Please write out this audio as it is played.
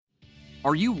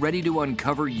Are you ready to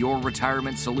uncover your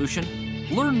retirement solution?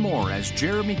 Learn more as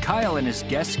Jeremy Kyle and his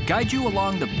guests guide you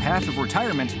along the path of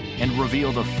retirement and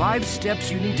reveal the 5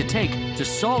 steps you need to take to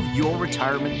solve your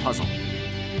retirement puzzle.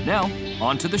 Now,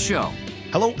 on to the show.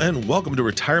 Hello and welcome to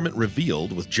Retirement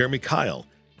Revealed with Jeremy Kyle.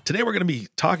 Today we're going to be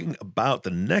talking about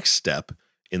the next step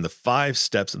in the 5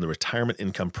 steps in the retirement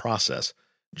income process.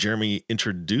 Jeremy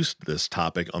introduced this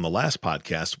topic on the last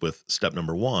podcast with step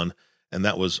number 1, and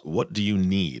that was, what do you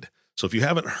need? So if you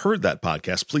haven't heard that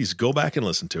podcast, please go back and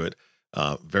listen to it.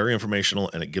 Very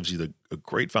informational, and it gives you a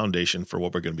great foundation for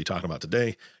what we're going to be talking about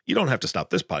today. You don't have to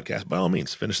stop this podcast. By all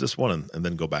means, finish this one and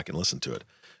then go back and listen to it.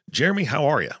 Jeremy, how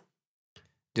are you?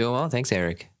 Doing well. Thanks,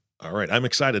 Eric. All right. I'm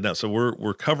excited now. So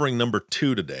we're covering number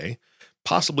 2 today,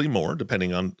 possibly more,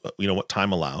 depending on what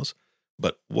time allows.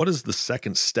 But what is the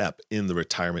second step in the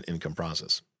retirement income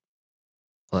process?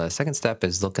 Well, the second step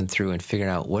is looking through and figuring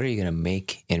out what are you going to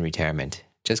make in retirement.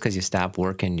 Just because you stop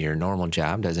working your normal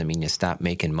job doesn't mean you stop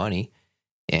making money.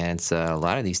 And it's, a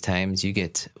lot of these times you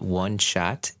get one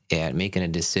shot at making a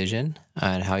decision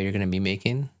on how you're going to be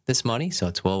making this money. So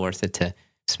it's well worth it to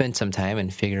spend some time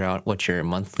and figure out what your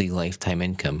monthly lifetime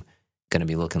income going to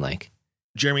be looking like.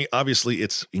 Jeremy, obviously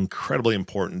it's incredibly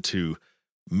important to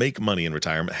make money in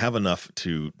retirement, have enough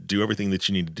to do everything that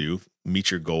you need to do,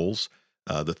 meet your goals,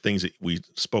 the things that we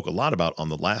spoke a lot about on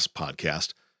the last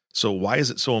podcast. So why is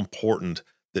it so important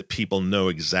that people know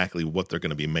exactly what they're going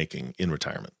to be making in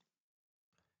retirement?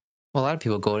 Well, a lot of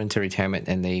people go into retirement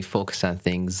and they focus on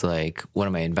things like, what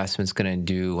are my investments going to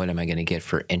do? What am I going to get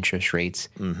for interest rates?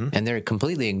 Mm-hmm. And they're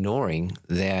completely ignoring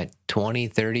that 20,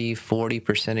 30,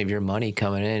 40% of your money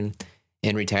coming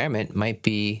in retirement might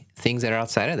be things that are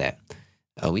outside of that.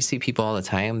 We see people all the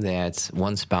time that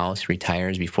one spouse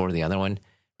retires before the other one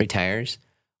retires.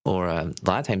 Or a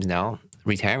lot of times now,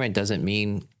 retirement doesn't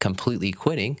mean completely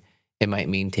quitting. It might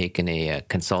mean taking a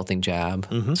consulting job,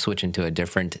 switching to a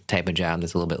different type of job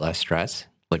that's a little bit less stress,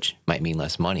 which might mean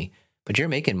less money. But you're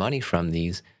making money from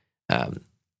these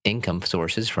income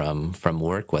sources from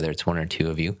work, whether it's one or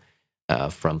two of you,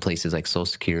 from places like Social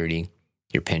Security,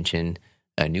 your pension,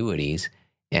 annuities.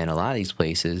 And a lot of these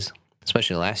places,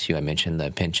 especially the last few I mentioned,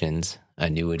 the pensions,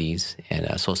 annuities, and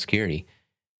Social Security,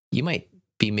 you might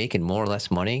be making more or less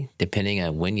money depending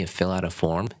on when you fill out a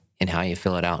form and how you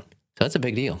fill it out. So that's a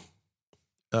big deal.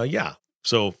 Yeah.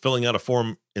 So filling out a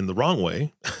form in the wrong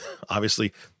way,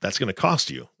 obviously that's going to cost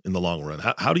you in the long run.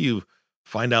 How do you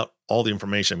find out all the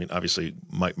information? I mean, obviously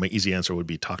my easy answer would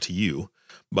be talk to you,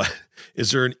 but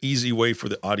is there an easy way for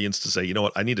the audience to say, you know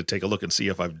what, I need to take a look and see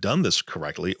if I've done this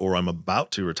correctly, or I'm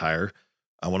about to retire.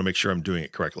 I want to make sure I'm doing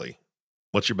it correctly.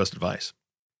 What's your best advice?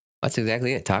 That's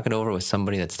exactly it. Talk it over with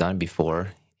somebody that's done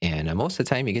before. And most of the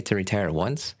time you get to retire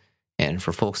once. And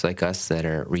for folks like us that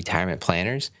are retirement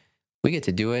planners, we get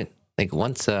to do it like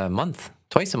once a month,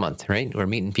 twice a month, right? We're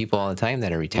meeting people all the time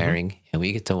that are retiring, and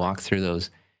we get to walk through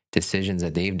those decisions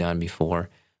that they've done before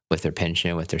with their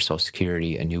pension, with their Social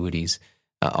Security, annuities,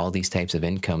 all these types of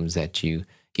incomes that you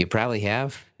probably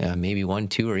have, maybe 1,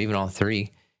 2, or even all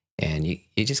 3. And you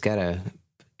just got to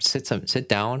sit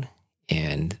down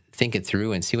and think it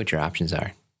through and see what your options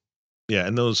are. Yeah,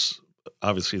 and those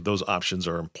options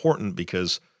are important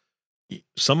because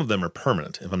some of them are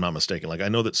permanent, if I'm not mistaken. Like I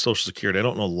know that Social Security, I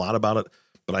don't know a lot about it,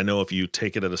 but I know if you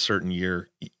take it at a certain year,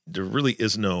 there really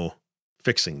is no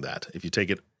fixing that. If you take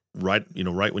it right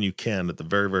when you can at the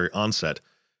very, very onset,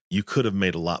 you could have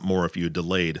made a lot more if you had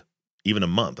delayed even a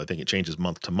month. I think it changes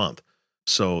month to month.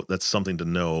 So that's something to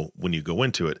know when you go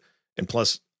into it. And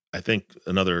plus, I think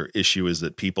another issue is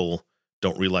that people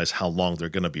don't realize how long they're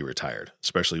going to be retired,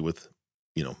 especially with,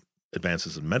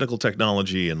 advances in medical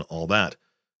technology and all that.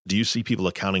 Do you see people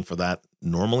accounting for that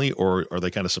normally, or are they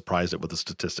kind of surprised at what the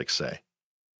statistics say?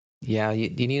 Yeah,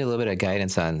 you need a little bit of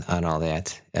guidance on all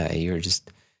that. You were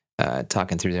just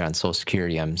talking through there on Social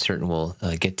Security. I'm certain we'll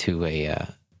get to a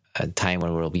time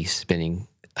when we'll be spending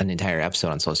an entire episode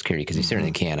on Social Security, because you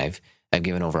certainly can. I've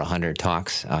given over 100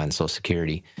 talks on Social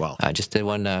Security. Wow. Just did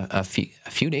one a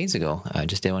few days ago.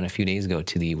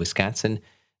 To the Wisconsin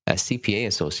CPA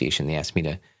Association. They asked me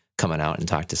to come on out and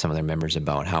talk to some of their members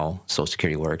about how Social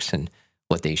Security works and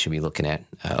what they should be looking at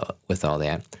with all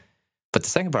that. But the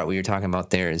second part we were talking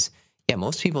about there is,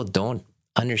 most people don't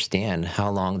understand how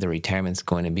long the retirement's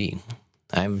going to be.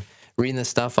 I'm reading this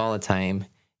stuff all the time,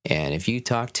 and if you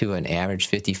talk to an average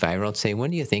 55-year-old, say,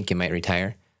 when do you think you might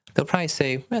retire? They'll probably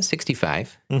say,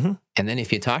 65. Mm-hmm. And then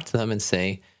if you talk to them and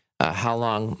say, how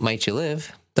long might you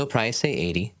live? They'll probably say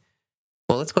 80.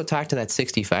 Well, let's go talk to that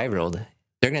 65-year-old.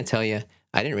 They're going to tell you,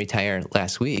 I didn't retire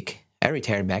last week. I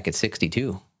retired back at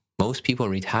 62. Most people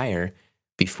retire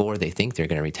before they think they're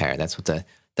going to retire. That's what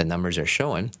the numbers are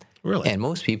showing. Really? And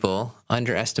most people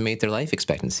underestimate their life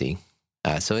expectancy.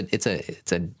 So it's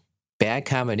a bad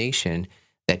combination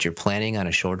that you're planning on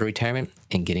a shorter retirement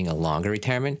and getting a longer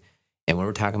retirement. And when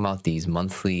we're talking about these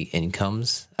monthly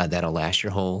incomes that'll last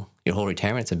your whole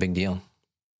retirement, it's a big deal.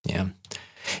 Yeah.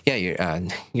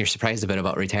 You're surprised a bit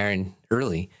about retiring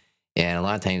early. And a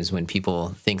lot of times when people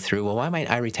think through, well, why might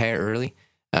I retire early?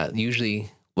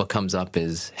 Usually what comes up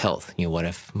is health. What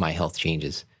if my health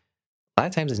changes? A lot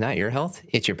of times it's not your health,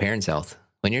 it's your parents' health.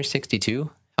 When you're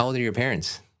 62, how old are your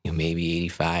parents? Maybe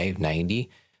 85, 90,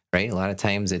 right? A lot of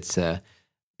times it's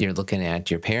you're looking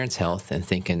at your parents' health and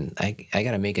thinking, I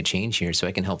got to make a change here so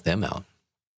I can help them out.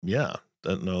 Yeah.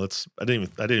 No, I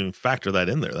didn't even factor that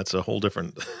in there. That's a whole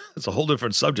different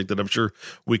subject that I'm sure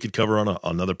we could cover on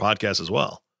another podcast as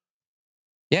well.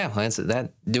 Yeah, well,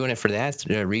 doing it for that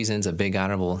reason's a big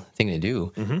honorable thing to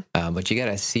do. Mm-hmm. But you got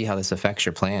to see how this affects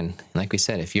your plan. Like we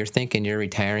said, if you're thinking you're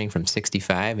retiring from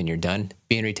 65 and you're done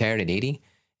being retired at 80,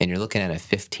 and you're looking at a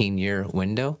 15-year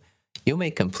window, you'll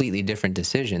make completely different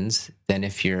decisions than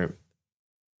if you're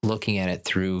looking at it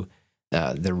through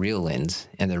the real lens.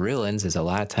 And the real lens is a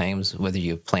lot of times, whether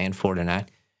you plan for it or not,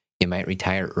 you might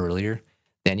retire earlier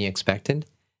than you expected.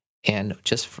 And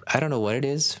I don't know what it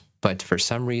is, but for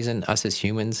some reason, us as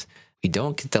humans, we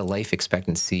don't get the life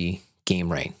expectancy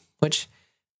game right, which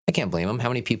I can't blame them. How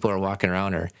many people are walking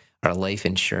around are life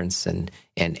insurance and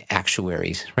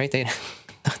actuaries, right?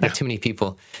 Not too many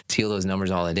people see those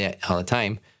numbers all the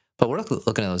time, but we're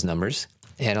looking at those numbers.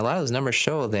 And a lot of those numbers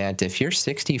show that if you're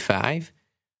 65,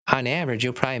 on average,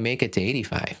 you'll probably make it to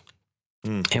 85.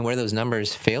 And where those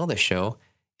numbers fail to show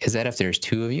is that if there's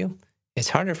two of you, it's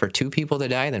harder for two people to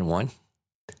die than one.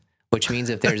 Which means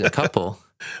if there's a couple,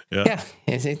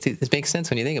 it makes sense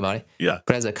when you think about it. Yeah.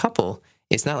 But as a couple,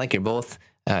 it's not like you're both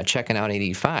checking out at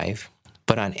 85,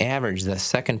 but on average, the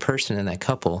second person in that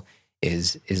couple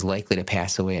is likely to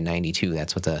pass away at 92.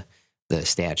 That's what the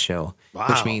stats show. Wow.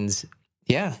 Which means,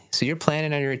 so you're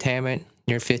planning on your retirement,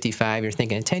 you're 55, you're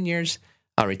thinking in 10 years,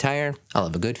 I'll retire, I'll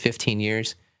have a good 15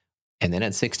 years. And then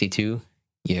at 62,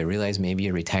 you realize maybe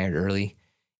you're retired early.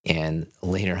 And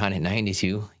later on at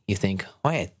 92, you think,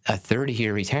 why a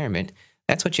 30-year retirement?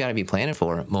 That's what you ought to be planning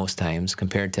for most times,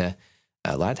 compared to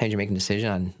a lot of times you're making a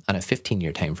decision on a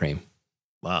 15-year time frame.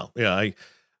 Wow. Yeah,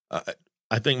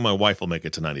 I think my wife will make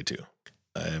it to 92.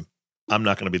 I'm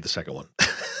not going to be the second one.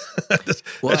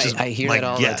 I hear that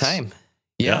all the time.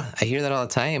 Yeah, I hear that all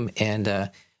the time. And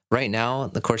right now,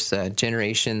 of course,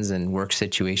 generations and work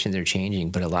situations are changing.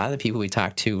 But a lot of the people we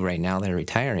talk to right now that are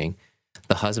retiring,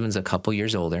 the husband's a couple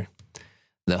years older.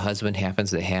 The husband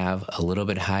happens to have a little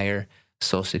bit higher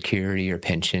Social Security or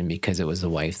pension because it was the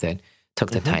wife that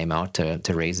took the time out to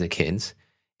raise the kids.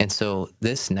 And so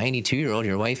this 92-year-old,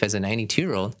 your wife as a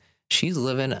 92-year-old, she's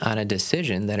living on a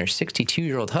decision that her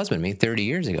 62-year-old husband made 30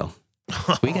 years ago.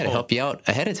 We got to help you out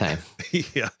ahead of time.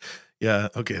 Yeah.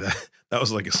 Okay. That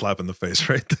was like a slap in the face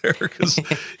right there, because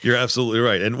you're absolutely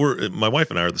right. And my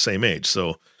wife and I are the same age,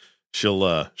 so she'll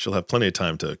have plenty of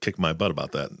time to kick my butt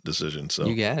about that decision. So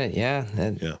you got it. Yeah.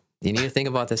 You need to think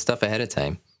about this stuff ahead of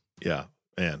time. Yeah,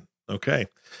 man. Okay.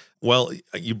 Well,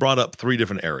 you brought up three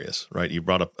different areas, right? You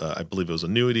brought up, I believe it was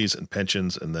annuities and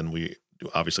pensions. And then we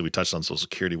touched on Social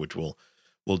Security, which we'll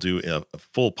do a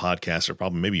full podcast, or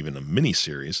probably maybe even a mini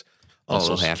series on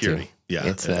Social Security. Yeah.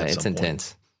 It's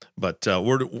intense. But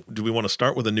where do we want to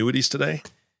start with annuities today?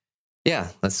 Yeah,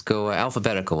 let's go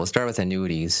alphabetical. We'll start with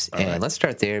annuities. Right. Let's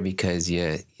start there because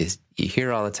you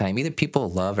hear all the time, either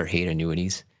people love or hate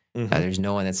annuities. There's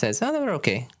no one that says, oh, they're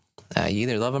okay. You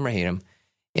either love them or hate them.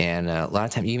 And a lot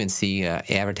of times you even see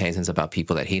advertisements about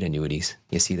people that hate annuities.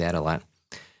 You see that a lot.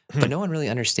 But no one really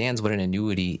understands what an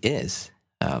annuity is.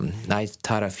 I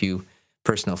taught a few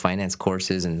personal finance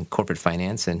courses and corporate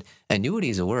finance, and annuity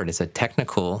is a word. It's a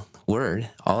technical word.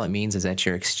 All it means is that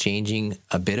you're exchanging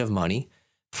a bit of money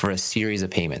for a series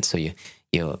of payments. So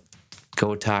you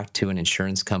go talk to an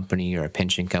insurance company or a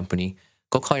pension company.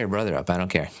 Go call your brother up. I don't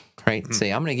care, right?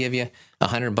 Say, I'm going to give you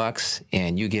 $100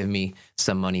 and you give me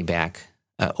some money back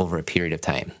over a period of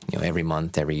time, every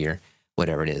month, every year,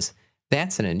 whatever it is.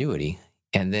 That's an annuity.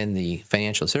 And then the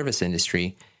financial service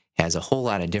industry has a whole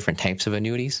lot of different types of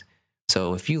annuities.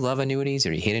 So if you love annuities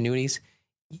or you hate annuities,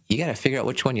 you got to figure out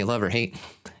which one you love or hate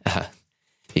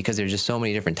because there's just so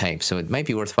many different types. So it might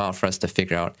be worthwhile for us to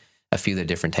figure out a few of the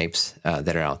different types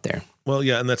that are out there. Well,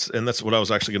 yeah, and that's what I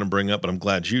was actually going to bring up, but I'm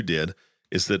glad you did,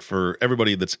 is that for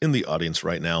everybody that's in the audience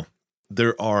right now,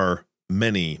 there are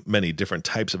many, many different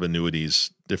types of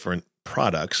annuities, different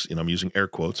products. I'm using air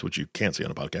quotes, which you can't see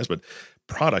on a podcast, but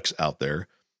products out there.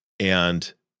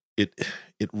 And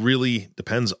it really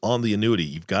depends on the annuity.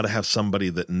 You've got to have somebody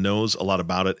that knows a lot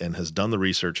about it and has done the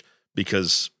research,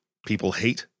 because people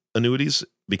hate annuities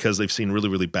because they've seen really,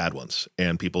 really bad ones,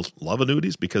 and people love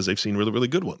annuities because they've seen really, really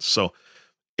good ones. So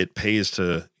it pays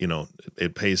to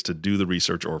do the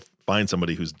research or find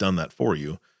somebody who's done that for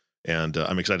you. And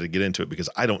I'm excited to get into it because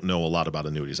I don't know a lot about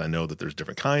annuities. I know that there's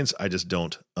different kinds. I just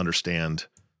don't understand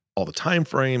all the time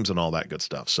frames and all that good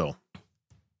stuff. So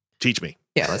teach me.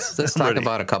 Yeah, let's talk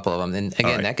about a couple of them. And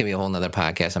again, right. That could be a whole nother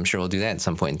podcast. I'm sure we'll do that at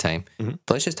some point in time. Mm-hmm.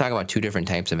 But let's just talk about two different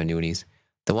types of annuities.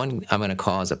 The one I'm going to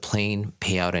call is a plain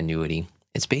payout annuity.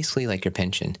 It's basically like your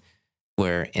pension,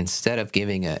 where instead of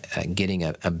getting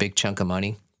a big chunk of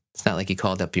money, it's not like you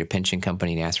called up your pension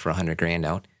company and asked for $100,000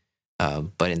 out.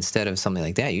 But instead of something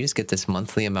like that, you just get this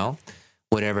monthly amount,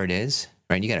 whatever it is,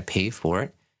 right? You got to pay for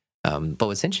it. But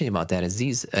what's interesting about that is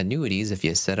these annuities, if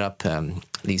you set up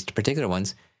these particular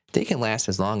ones, they can last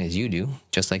as long as you do,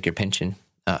 just like your pension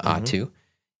ought to.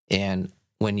 And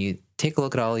when you take a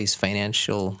look at all these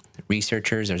financial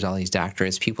researchers, there's all these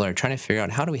doctorates, people are trying to figure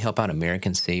out, how do we help out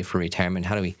Americans save for retirement?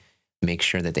 How do we make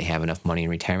sure that they have enough money in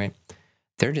retirement?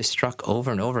 They're just struck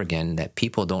over and over again that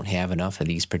people don't have enough of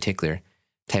these particular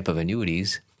type of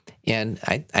annuities. And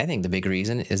I think the big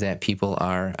reason is that people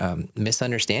are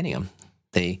misunderstanding them.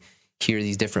 They hear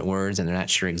these different words and they're not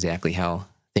sure exactly how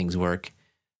things work.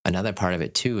 Another part of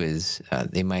it, too, is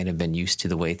they might have been used to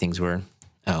the way things were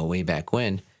way back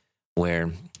when,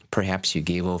 where perhaps you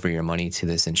gave over your money to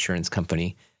this insurance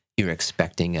company. You were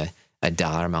expecting a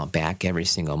dollar amount back every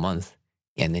single month,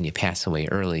 and then you pass away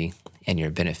early, and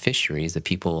your beneficiaries, the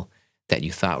people that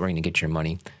you thought were going to get your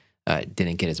money,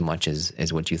 didn't get as much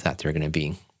as what you thought they were going to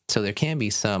be. So there can be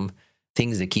some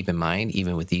things to keep in mind,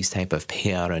 even with these type of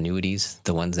payout annuities,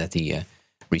 the ones that the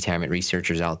retirement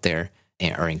researchers out there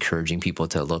are encouraging people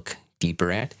to look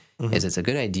deeper at, is it's a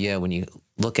good idea when you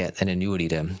look at an annuity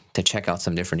to check out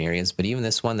some different areas. But even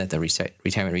this one that the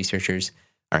retirement researchers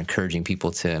are encouraging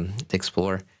people to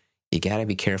explore, you got to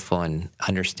be careful and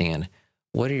understand,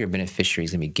 what are your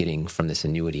beneficiaries going to be getting from this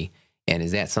annuity? And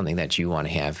is that something that you want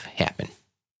to have happen?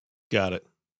 Got it.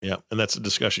 Yeah. And that's a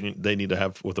discussion they need to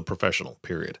have with a professional,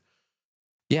 period.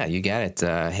 Yeah, you got it.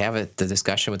 Have the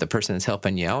discussion with the person that's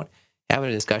helping you out. Have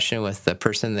a discussion with the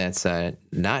person that's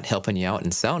not helping you out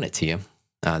and selling it to you.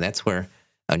 That's where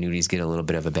annuities get a little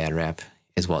bit of a bad rap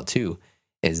as well, too,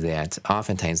 is that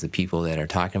oftentimes the people that are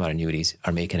talking about annuities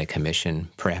are making a commission,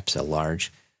 perhaps a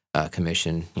large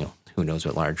commission. Who knows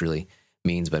what large really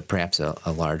means, but perhaps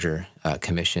a larger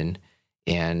commission.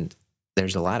 And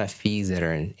there's a lot of fees that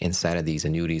are inside of these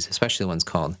annuities, especially the ones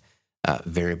called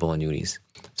variable annuities.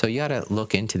 So you got to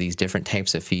look into these different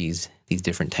types of fees, these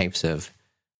different types of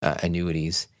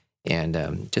annuities,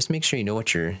 and just make sure you know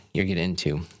what you're getting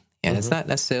into. And it's not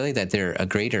necessarily that they're a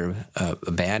great or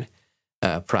a bad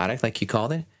product, like you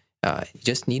called it. You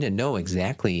just need to know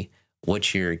exactly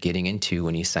what you're getting into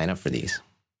when you sign up for these.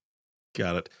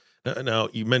 Got it. Now,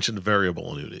 you mentioned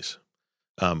variable annuities.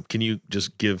 Can you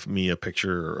just give me a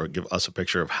picture, or give us a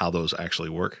picture of how those actually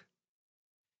work?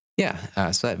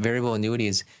 Yeah. So that variable annuity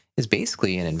is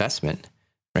basically an investment,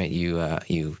 right?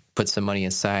 You put some money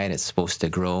aside. It's supposed to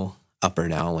grow up or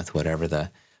down with whatever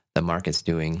the market's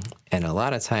doing. And a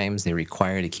lot of times they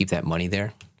require to keep that money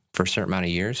there for a certain amount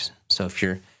of years. So if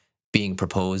you're being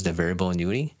proposed a variable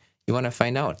annuity, you want to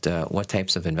find out what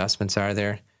types of investments are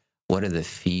there. What are the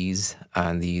fees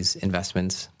on these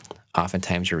investments?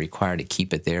 Oftentimes you're required to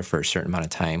keep it there for a certain amount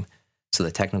of time. So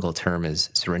the technical term is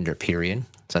surrender period.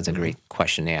 So that's a great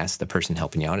question to ask the person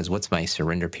helping you out, is what's my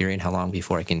surrender period? How long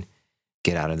before I can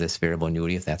get out of this variable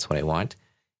annuity if that's what I want?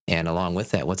 And along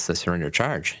with that, what's the surrender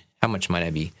charge? How much might I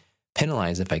be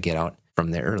penalized if I get out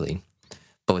from there early?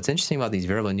 But what's interesting about these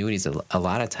variable annuities, a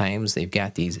lot of times they've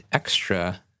got these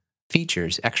extra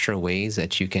features, extra ways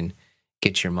that you can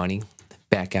get your money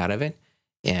back out of it.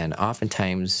 And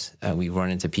oftentimes we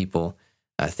run into people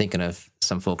thinking of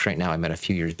some folks right now I met a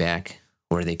few years back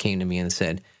where they came to me and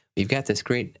said, we've got this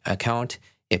great account.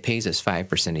 It pays us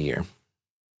 5% a year.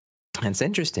 And it's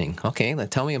interesting. Okay,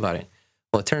 tell me about it.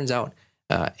 Well, it turns out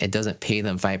it doesn't pay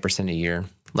them 5% a year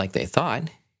like they thought.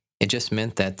 It just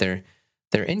meant that their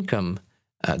income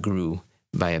grew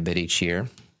by a bit each year.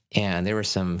 And there were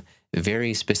some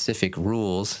very specific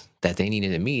rules that they needed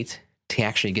to meet to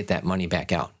actually get that money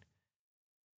back out.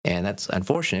 And that's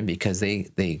unfortunate because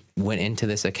they went into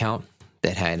this account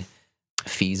that had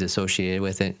fees associated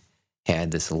with it,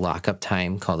 had this lockup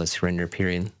time called a surrender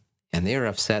period, and they were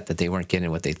upset that they weren't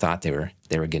getting what they thought they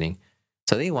were getting.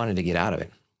 So they wanted to get out of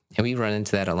it. And we run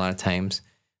into that a lot of times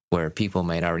where people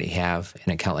might already have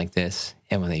an account like this,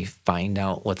 and when they find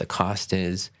out what the cost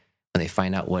is, when they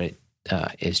find out what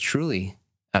is truly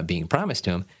being promised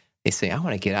to them, they say, I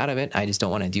want to get out of it. I just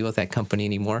don't want to deal with that company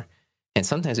anymore. And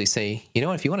sometimes we say, you know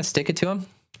what, if you want to stick it to them,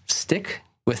 stick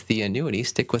with the annuity,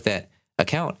 stick with that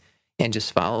account, and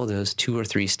just follow those 2 or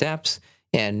 3 steps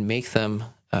and make them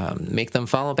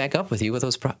follow back up with you with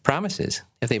those promises.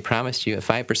 If they promised you a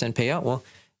 5% payout, well,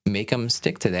 make them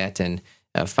stick to that and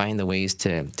find the ways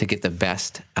to get the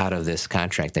best out of this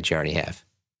contract that you already have.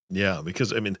 Yeah,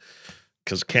 because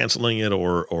canceling it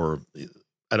or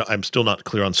I'm still not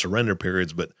clear on surrender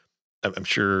periods, but I'm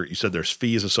sure you said there's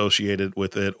fees associated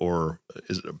with it, or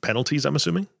is it penalties, I'm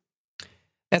assuming?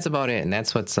 That's about it. And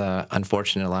that's what's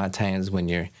unfortunate. A lot of times when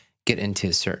you get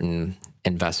into certain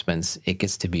investments, it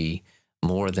gets to be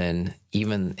more than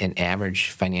even an average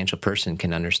financial person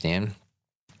can understand.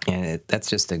 And that's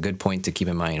just a good point to keep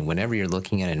in mind. Whenever you're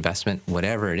looking at an investment,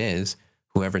 whatever it is,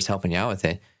 whoever's helping you out with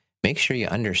it, make sure you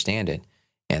understand it.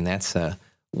 And that's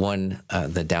one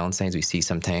the downsides we see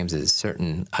sometimes is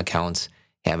certain accounts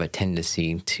have a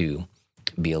tendency to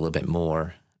be a little bit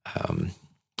more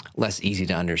less easy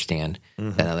to understand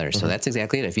than others. So that's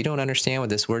exactly it. If you don't understand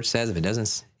what this word says, if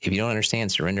you don't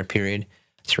understand surrender period,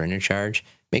 surrender charge,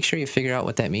 make sure you figure out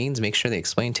what that means. Make sure they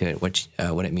explain to it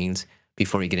what it means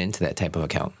before you get into that type of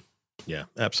account. Yeah,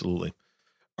 absolutely.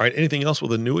 All right. Anything else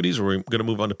with annuities, or we're going to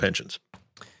move on to pensions?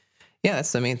 Yeah,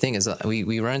 that's the main thing is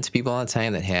we run into people all the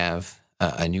time that have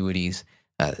annuities.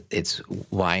 It's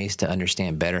wise to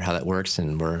understand better how that works,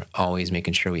 and we're always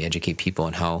making sure we educate people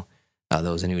on how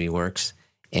those annuity works.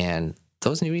 And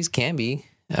those annuities can be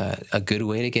a good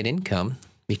way to get income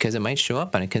because it might show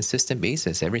up on a consistent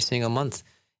basis every single month.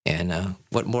 And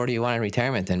what more do you want in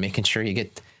retirement than making sure you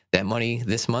get that money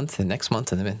this month and next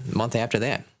month and the month after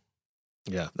that?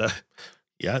 Yeah,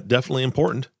 definitely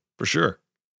important for sure.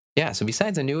 Yeah, so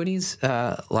besides annuities,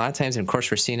 a lot of times, and of course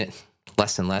we're seeing it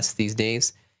less and less these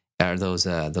days, are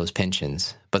those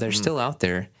pensions. But they're still out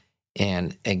there.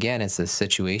 And again, it's a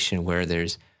situation where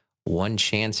there's one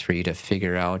chance for you to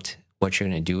figure out what you're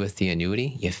going to do with the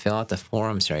annuity. You fill out the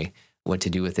form, what to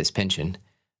do with this pension.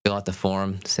 Fill out the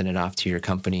form, send it off to your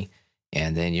company,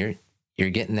 and then you're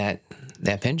getting that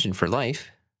pension for life.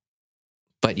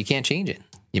 But you can't change it.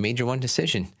 You made your one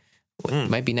decision. You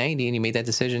might be 90 and you made that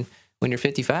decision when you're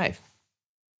 55.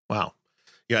 Wow.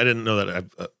 Yeah, I didn't know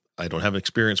that. I don't have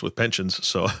experience with pensions,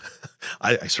 so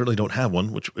I certainly don't have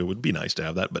one, which it would be nice to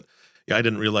have that. But yeah, I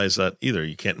didn't realize that either.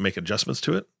 You can't make adjustments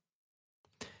to it?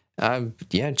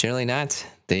 Yeah, generally not.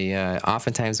 They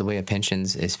oftentimes the way a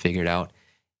pensions is figured out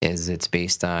is it's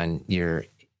based on your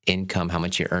income, how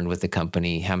much you earned with the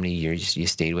company, how many years you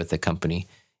stayed with the company.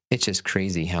 It's just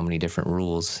crazy how many different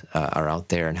rules are out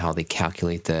there and how they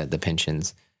calculate the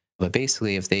pensions. But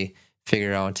basically, if they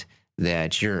figure out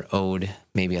that you're owed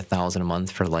maybe $1,000 a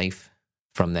month for life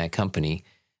from that company,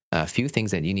 a few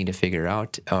things that you need to figure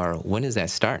out are when does that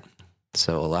start?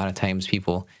 So a lot of times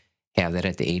people have that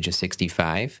at the age of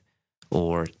 65,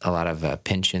 or a lot of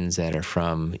pensions that are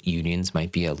from unions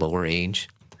might be a lower age.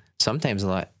 Sometimes a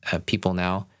lot of people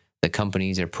now, the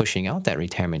companies are pushing out that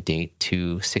retirement date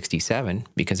to 67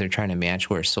 because they're trying to match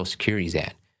where Social Security's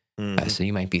at. So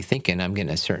you might be thinking, I'm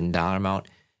getting a certain dollar amount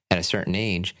at a certain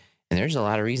age, and there's a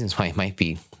lot of reasons why it might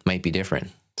be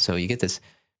different. So you get this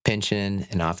pension,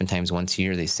 and oftentimes once a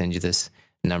year they send you this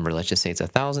number. Let's just say it's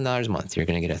 $1,000 a month. You're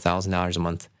going to get $1,000 a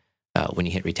month when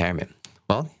you hit retirement.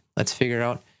 Well, let's figure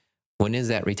out when is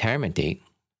that retirement date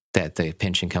that the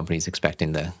pension company is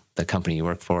expecting, the company you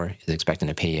work for is expecting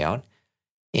to pay you out.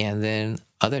 And then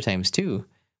other times too,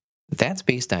 that's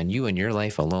based on you and your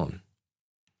life alone.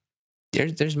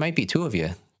 There's might be 2 of you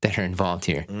that are involved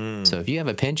here. So if you have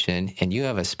a pension and you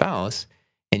have a spouse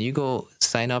and you go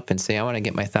sign up and say, I want to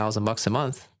get my $1,000 a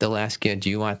month, they'll ask you, do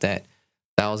you want that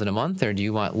 $1,000 a month or do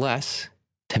you want less,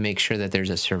 to make sure that there's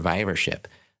a survivorship,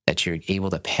 that you're able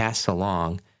to pass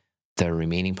along the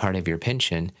remaining part of your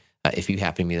pension if you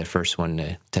happen to be the first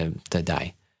one to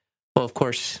die. Well, of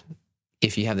course,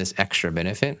 if you have this extra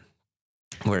benefit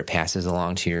where it passes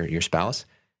along to your spouse,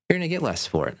 you're going to get less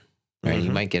for it, right?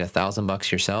 You might get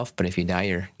 $1,000 yourself, but if you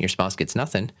die, your spouse gets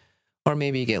nothing. Or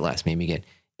maybe you get less. Maybe you get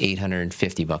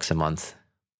 $850 a month.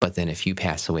 But then if you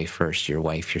pass away first, your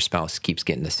wife, your spouse keeps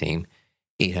getting the same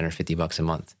 $850 a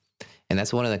month. And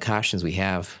that's one of the cautions we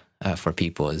have for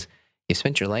people is you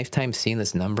spent your lifetime seeing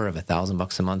this number of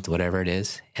 $1,000 a month, whatever it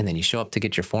is, and then you show up to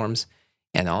get your forms,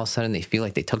 and all of a sudden they feel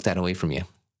like they took that away from you.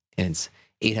 And it's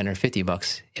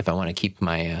 $850 if I want to keep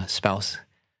my spouse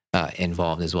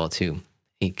involved as well too.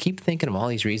 You keep thinking of all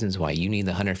these reasons why you need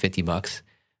the $150,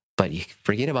 but you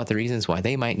forget about the reasons why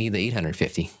they might need the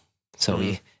 $850. So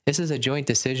this is a joint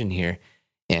decision here.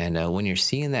 And when you're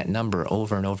seeing that number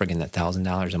over and over again, that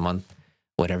 $1,000 a month,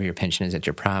 whatever your pension is that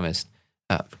you're promised,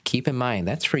 keep in mind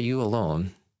that's for you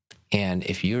alone. And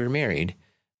if you're married,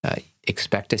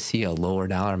 expect to see a lower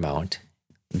dollar amount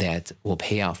that will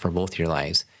pay out for both your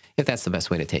lives, if that's the best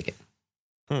way to take it.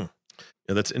 Yeah,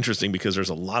 that's interesting because there's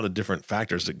a lot of different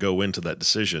factors that go into that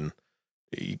decision.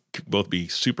 You could both be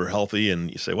super healthy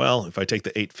and you say, well, if I take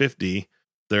the 850,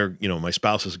 my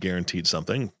spouse is guaranteed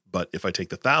something, but if I take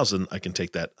the 1,000, I can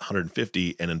take that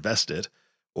 150 and invest it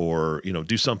or,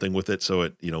 do something with it so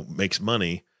it, makes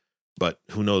money, but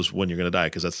who knows when you're going to die?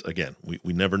 Because that's, again,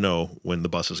 we never know when the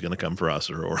bus is going to come for us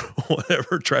or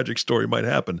whatever tragic story might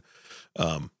happen.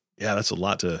 That's a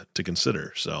lot to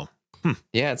consider. So,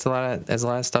 yeah, there's a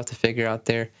lot of stuff to figure out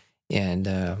there.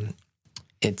 And,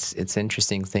 it's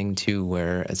interesting thing too,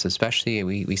 where it's especially,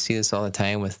 we see this all the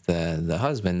time with the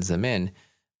husbands, the men,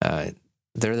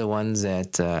 they're the ones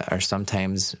that are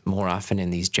sometimes more often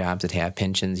in these jobs that have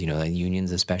pensions, the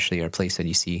unions especially are a place that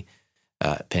you see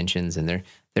pensions, and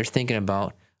they're thinking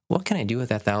about, what can I do with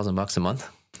that $1,000 a month?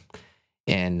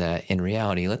 And in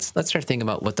reality, let's start thinking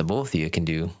about what the both of you can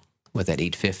do with that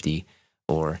 850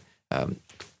 or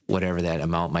whatever that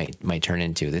amount might turn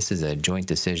into. This is a joint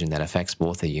decision that affects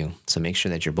both of you. So make sure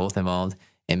that you're both involved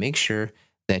and make sure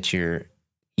that you're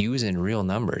using real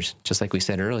numbers. Just like we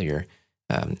said earlier,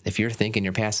 if you're thinking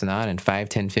you're passing on in 5,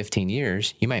 10, 15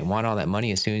 years, you might want all that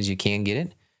money as soon as you can get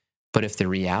it. But if the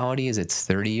reality is it's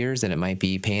 30 years that it might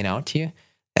be paying out to you,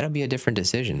 that'll be a different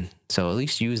decision. So at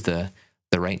least use the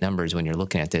right numbers when you're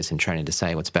looking at this and trying to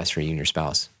decide what's best for you and your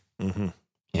spouse. Mm-hmm.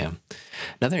 Yeah.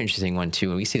 Another interesting one too,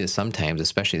 and we see this sometimes,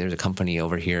 especially there's a company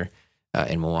over here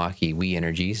in Milwaukee, We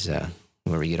Energies,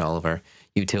 where we get all of our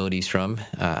utilities from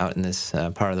out in this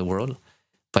part of the world.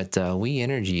 But We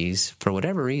Energies, for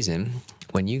whatever reason,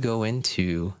 when you go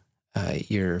into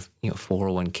your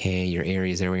 401k, your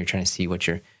areas there where you're trying to see what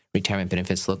your retirement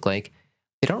benefits look like,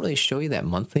 they don't really show you that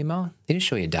monthly amount. They just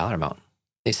show you a dollar amount.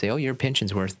 They say, oh, your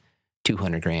pension's worth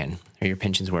 $200,000 or your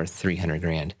pension's worth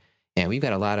 $300,000. And we've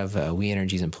got a lot of We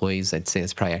Energies employees. I'd say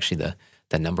it's probably actually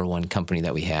the number one company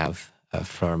that we have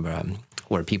from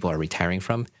where people are retiring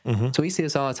from. Mm-hmm. So we see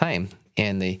this all the time.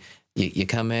 And you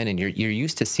come in and you're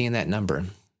used to seeing that number.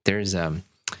 There's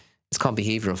it's called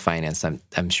behavioral finance.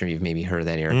 I'm sure you've maybe heard of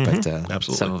that, Eric, mm-hmm. but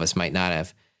some of us might not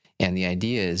have. And the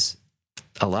idea is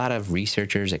a lot of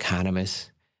researchers, economists,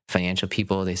 financial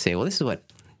people, they say, well, this is what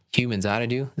humans ought to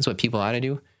do. This is what people ought to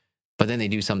do. But then they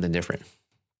do something different.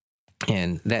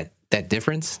 And that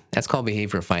difference, that's called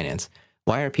behavioral finance.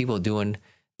 Why are people doing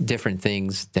different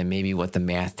things than maybe what the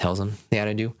math tells them they ought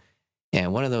to do?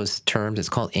 And one of those terms is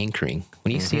called anchoring.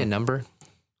 When you see a number,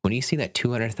 when you see that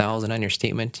 200,000 on your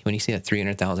statement, when you see that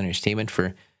 300,000 on your statement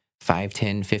for 5,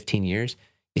 10, 15 years,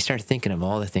 you start thinking of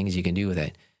all the things you can do with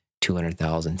that $200,000,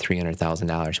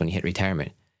 $300,000 when you hit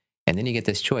retirement. And then you get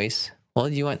this choice. Well,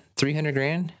 do you want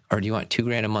 $300,000 or do you want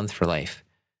 $2,000 a month for life?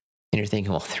 And you're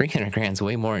thinking, well, $300,000 is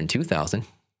way more than $2,000,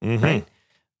 right?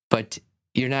 But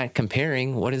you're not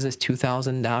comparing what does this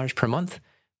 $2,000 per month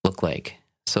look like.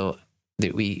 So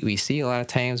we see a lot of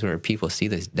times where people see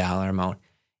this dollar amount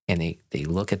and they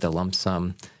look at the lump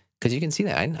sum, because you can see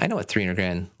that. I know what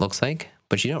 $300,000 looks like,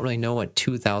 but you don't really know what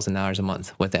 $2,000 a month,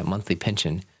 what that monthly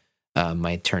pension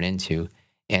might turn into.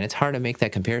 And it's hard to make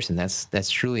that comparison. That's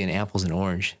truly an apples and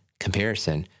orange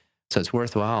comparison. So it's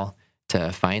worthwhile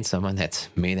to find someone that's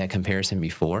made that comparison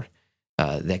before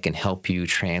that can help you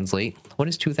translate what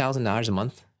does $2,000 a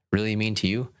month really mean to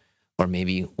you, or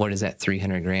maybe what does that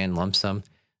 $300,000 lump sum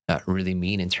really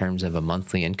mean in terms of a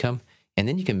monthly income, and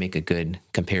then you can make a good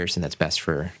comparison that's best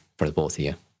for the both of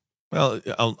you. Well,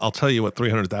 I'll tell you what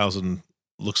 $300,000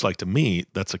 looks like to me.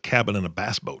 That's a cabin and a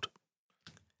bass boat,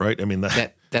 right? I mean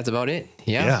that's about it.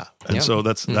 Yeah. Yeah. And so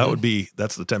that's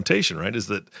the temptation, right? Is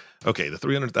that, okay, the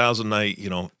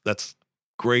 300,000, that's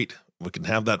great. We can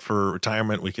have that for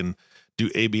retirement. We can do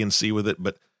A, B, and C with it.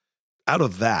 But out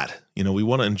of that, we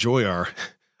want to enjoy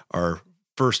our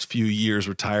first few years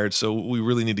retired. So we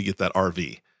really need to get that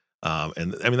RV.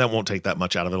 And I mean, that won't take that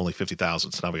much out of it, only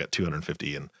 50,000. So now we got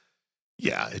 250. And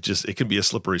yeah, it can be a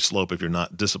slippery slope if you're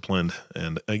not disciplined.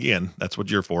 And again, that's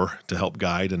what you're for, to help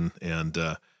guide and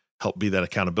help be that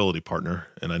accountability partner.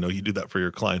 And I know you do that for your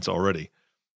clients already.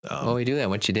 Well, we do that.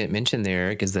 What you didn't mention there,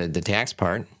 Eric, is the tax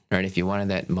part, right? If you wanted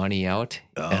that money out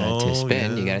to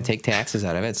spend, you got to take taxes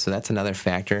out of it. So that's another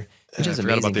factor. It's just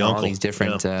amazing how all these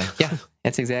different,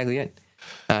 that's exactly it.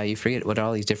 You forget what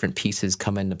all these different pieces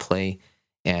come into play.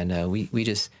 And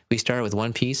we start with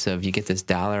one piece of you get this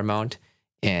dollar amount,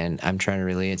 and I'm trying to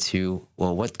relate it to,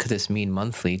 well, what could this mean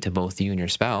monthly to both you and your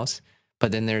spouse?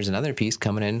 But then there's another piece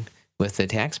coming in with the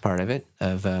tax part of it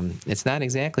it's not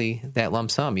exactly that lump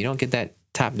sum. You don't get that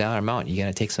top dollar amount. You got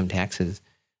to take some taxes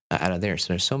out of there.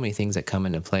 So there's so many things that come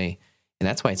into play. And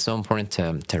that's why it's so important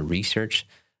to research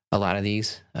a lot of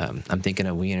these. I'm thinking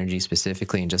of We Energy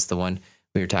specifically, and just the one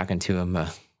we were talking to him,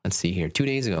 let's see here, 2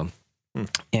 days ago.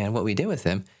 And what we did with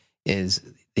them is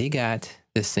they got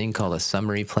this thing called a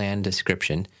summary plan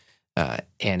description.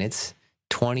 And it's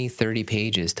 20, 30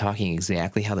 pages talking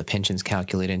exactly how the pension's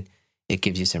calculated. It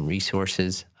gives you some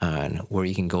resources on where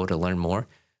you can go to learn more.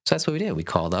 So that's what we did. We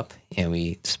called up and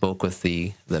we spoke with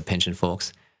the pension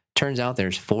folks. Turns out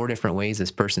there's 4 different ways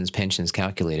this person's pension is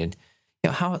calculated.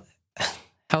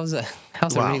 How's a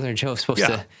regular Joe supposed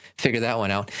to figure that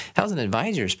one out? How's an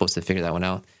advisor supposed to figure that one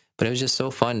out? But it was just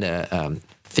so fun to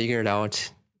figure it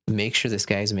out, make sure this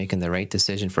guy's making the right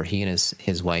decision for he and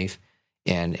his wife.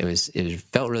 And it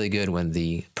felt really good when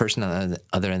the person on the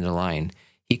other end of the line,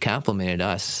 he complimented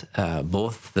us,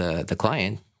 both the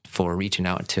client for reaching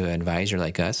out to an advisor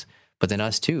like us, but then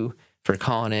us too for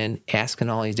calling in, asking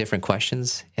all these different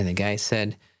questions. And the guy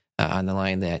said on the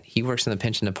line that he works in the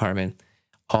pension department.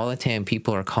 All the time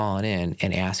people are calling in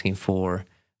and asking for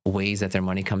ways that their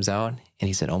money comes out. And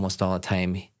he said almost all the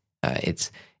time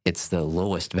it's the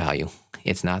lowest value.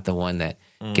 It's not the one that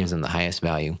gives them the highest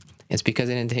value. It's because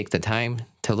they didn't take the time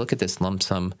to look at this lump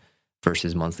sum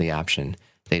versus monthly option.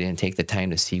 They didn't take the time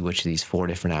to see which of these 4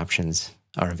 different options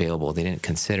are available. They didn't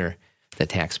consider the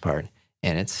tax part.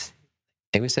 And it's,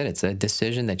 like we said, it's a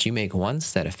decision that you make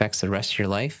once that affects the rest of your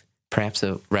life, perhaps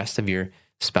the rest of your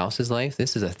spouse's life.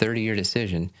 This is a 30-year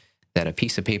decision that a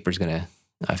piece of paper is going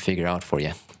to figure out for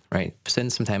you, right?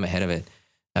 Spend some time ahead of it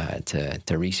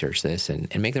to research this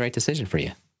and make the right decision for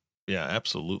you. Yeah,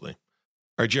 absolutely.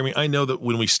 All right, Jeremy, I know that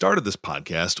when we started this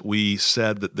podcast, we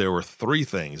said that there were 3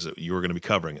 things that you were going to be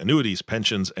covering: annuities,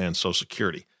 pensions, and Social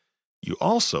Security. You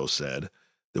also said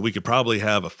that we could probably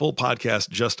have a full podcast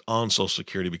just on Social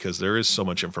Security because there is so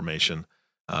much information,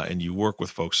 and you work with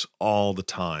folks all the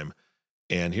time.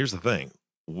 And here's the thing.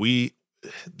 These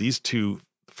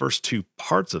first two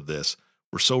parts of this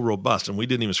were so robust, and we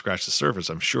didn't even scratch the surface,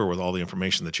 I'm sure, with all the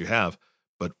information that you have.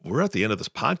 But we're at the end of this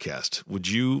podcast. Would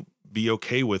you be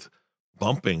okay with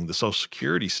bumping the Social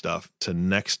Security stuff to the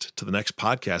next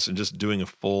podcast and just doing a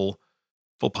full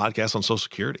podcast on Social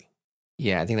Security?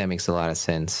 Yeah, I think that makes a lot of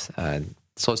sense.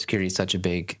 Social Security is such a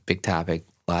big topic,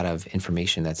 a lot of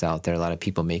information that's out there, a lot of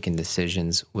people making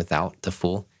decisions without the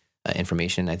full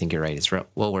information. I think you're right. It's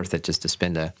well worth it just to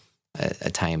spend a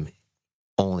time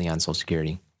only on Social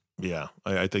Security. Yeah,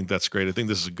 I think that's great. I think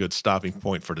this is a good stopping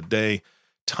point for today.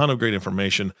 Ton of great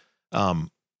information.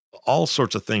 All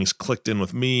sorts of things clicked in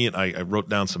with me, and I wrote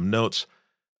down some notes.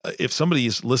 If somebody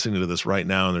is listening to this right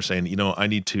now and they're saying, I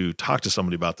need to talk to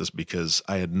somebody about this because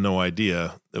I had no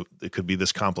idea that it could be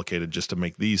this complicated just to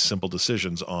make these simple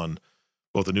decisions on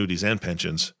both annuities and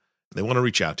pensions, they want to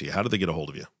reach out to you. How do they get a hold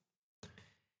of you?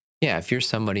 Yeah, if you're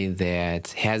somebody that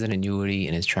has an annuity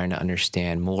and is trying to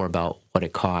understand more about what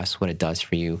it costs, what it does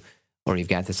for you, or you've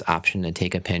got this option to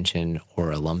take a pension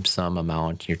or a lump sum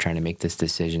amount, you're trying to make this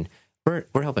decision, we're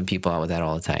helping people out with that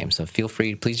all the time. So feel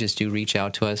free, please just do reach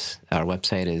out to us. Our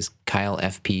website is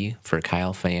KyleFP for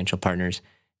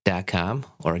KyleFinancialPartners.com,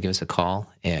 or give us a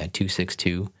call at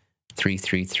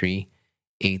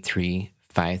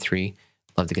 262-333-8353.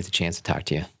 Love to get the chance to talk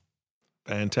to you.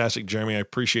 Fantastic, Jeremy. I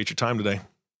appreciate your time today.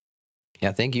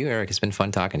 Yeah, thank you, Eric. It's been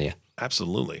fun talking to you.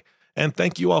 Absolutely. And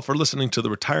thank you all for listening to the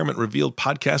Retirement Revealed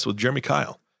podcast with Jeremy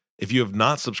Kyle. If you have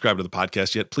not subscribed to the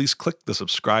podcast yet, please click the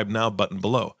subscribe now button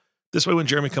below. This way, when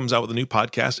Jeremy comes out with a new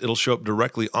podcast, it'll show up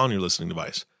directly on your listening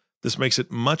device. This makes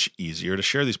it much easier to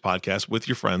share these podcasts with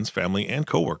your friends, family, and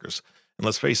coworkers. And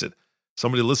let's face it,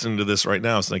 somebody listening to this right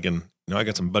now is thinking, I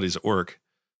got some buddies at work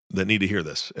that need to hear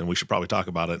this, and we should probably talk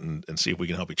about it and see if we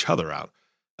can help each other out.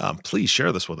 Please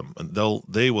share this with them, and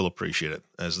they will appreciate it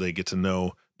as they get to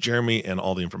know Jeremy and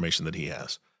all the information that he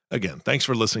has. Again, thanks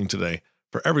for listening today.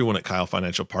 For everyone at Kyle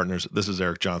Financial Partners, this is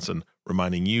Eric Johnson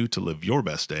reminding you to live your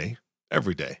best day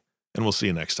every day, and we'll see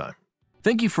you next time.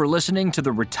 Thank you for listening to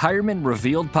the Retirement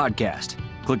Revealed podcast.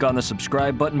 Click on the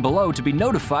subscribe button below to be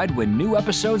notified when new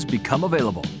episodes become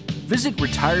available. Visit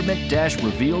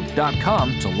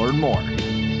retirement-revealed.com to learn more.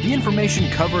 The information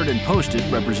covered and posted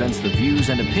represents the views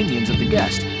and opinions of the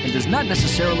guest and does not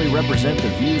necessarily represent the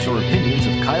views or opinions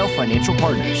of Kyle Financial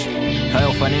Partners.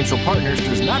 Kyle Financial Partners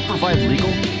does not provide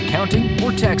legal, accounting,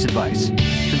 or tax advice.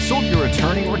 Consult your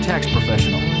attorney or tax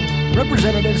professional.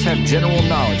 Representatives have general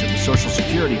knowledge of the Social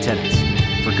Security tenets.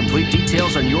 For complete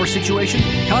details on your situation,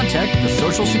 contact the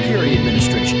Social Security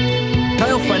Administration.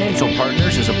 Kyle Financial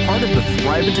Partners is a part of the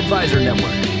Thrivent Advisor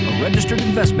Network, a registered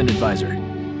investment advisor.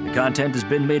 The content has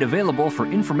been made available for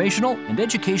informational and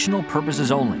educational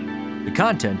purposes only. The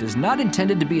content is not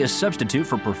intended to be a substitute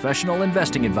for professional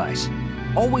investing advice.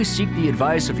 Always seek the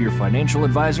advice of your financial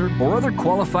advisor or other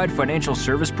qualified financial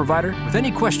service provider with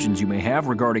any questions you may have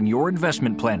regarding your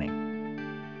investment planning.